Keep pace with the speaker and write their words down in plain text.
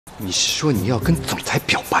你是说你要跟总裁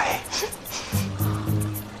表白？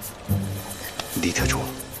李特助，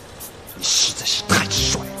你实在是太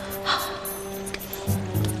帅了。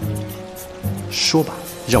说吧，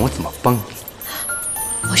让我怎么帮你？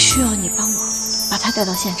我需要你帮我把他带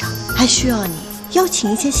到现场，还需要你邀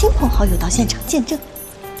请一些亲朋好友到现场见证。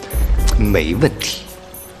没问题。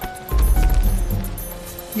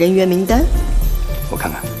人员名单，我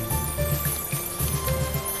看看。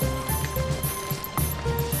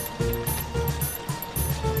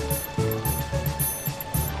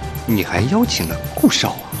你还邀请了顾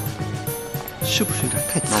少啊？是不是有点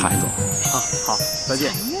太残忍了？啊，好，再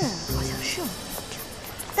见。残忍好像是，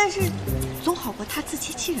但是总好过他自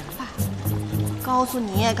欺欺人吧？告诉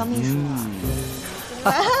你，高秘书，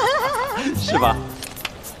是吧？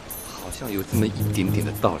好像有这么一点点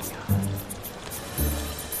的道理啊。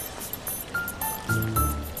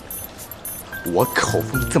我口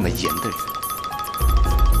风这么严的人，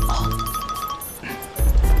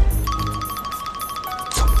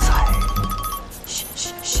总裁，嘘。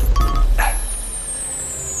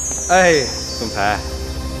哎，总裁，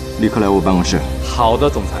立刻来我办公室。好的，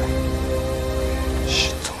总裁。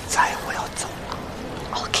是总裁，我要走了。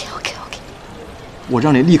OK。我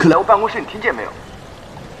让你立刻来我办公室，你听见没有？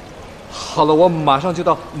好了，我马上就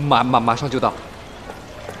到，马上就到。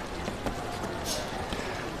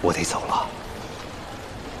我得走了。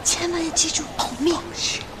千万要记住，保密，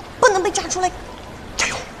不能被炸出来。加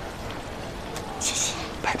油！谢谢，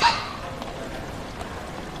拜拜。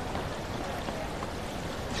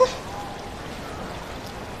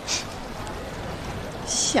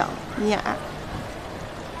小鸟。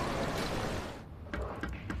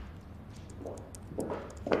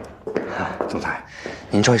总裁，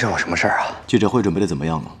您着急找我什么事儿啊？记者会准备的怎么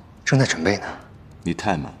样了？正在准备呢。你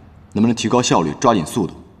太慢，能不能提高效率，抓紧速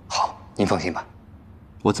度？好，您放心吧。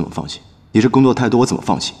我怎么放心？你这工作太多，我怎么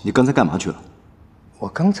放心？你刚才干嘛去了？我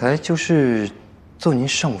刚才就是做您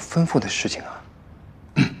上午吩咐的事情啊。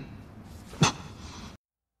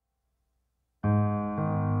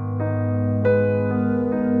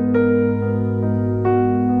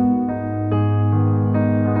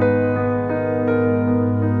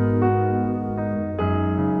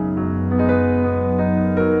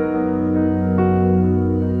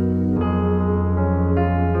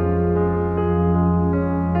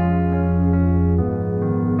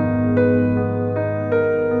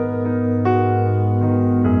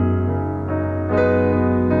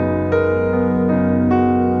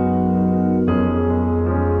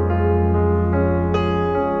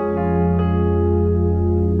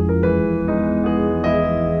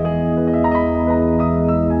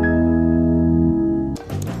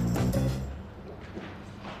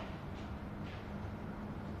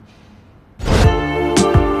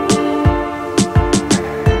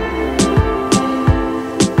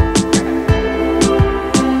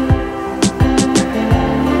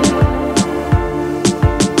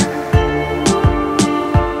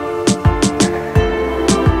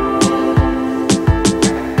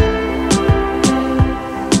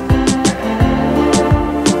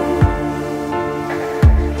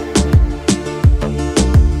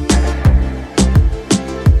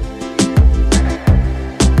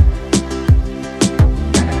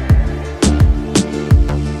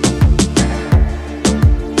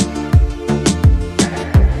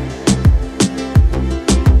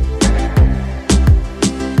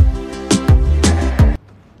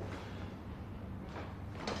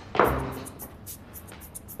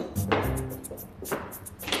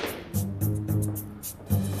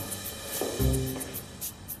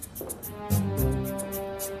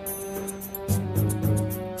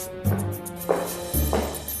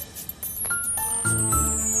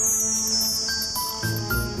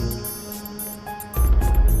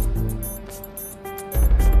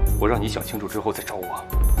我让你想清楚之后再找我，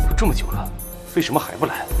都这么久了，为什么还不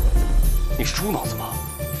来？你是猪脑子吗？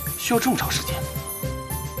需要这么长时间？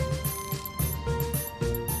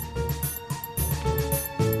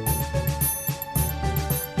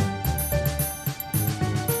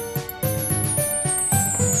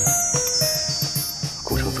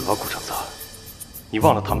顾承泽，顾承泽，你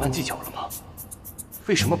忘了谈判技巧了吗？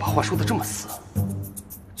为什么把话说得这么死？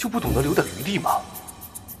就不懂得留点余地吗？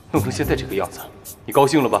弄成现在这个样子，你高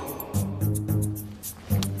兴了吧？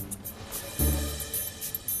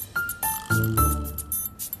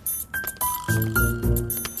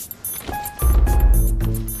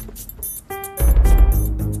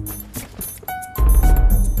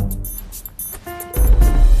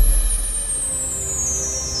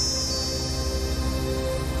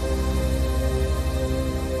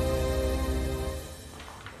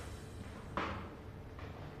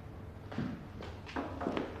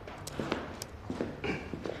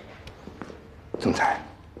总裁，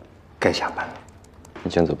该下班了。你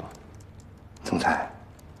先走吧。总裁，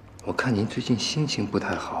我看您最近心情不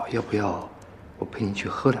太好，要不要我陪您去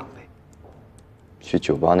喝2杯？去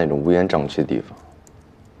酒吧那种乌烟瘴气的地方，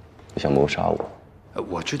你想谋杀我？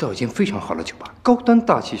我知道一间非常好的酒吧，高端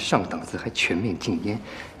大气上档次，还全面禁烟，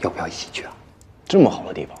要不要一起去啊？这么好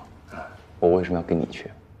的地方，我为什么要跟你去？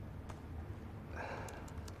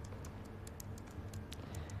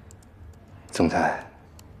总裁，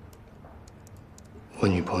我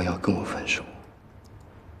女朋友要跟我分手，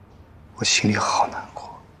我心里好难过。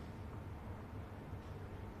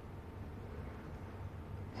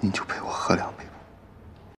你就陪我喝2杯吧。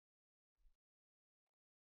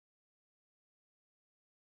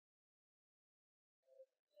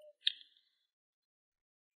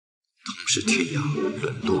同是天涯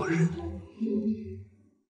沦落人。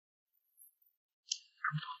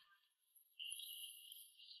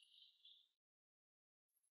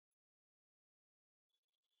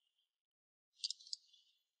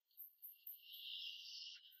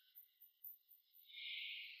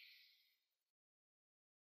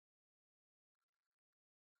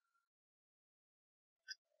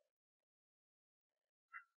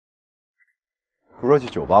不是说去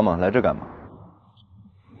酒吧吗？来这干嘛？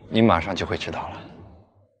你马上就会知道了。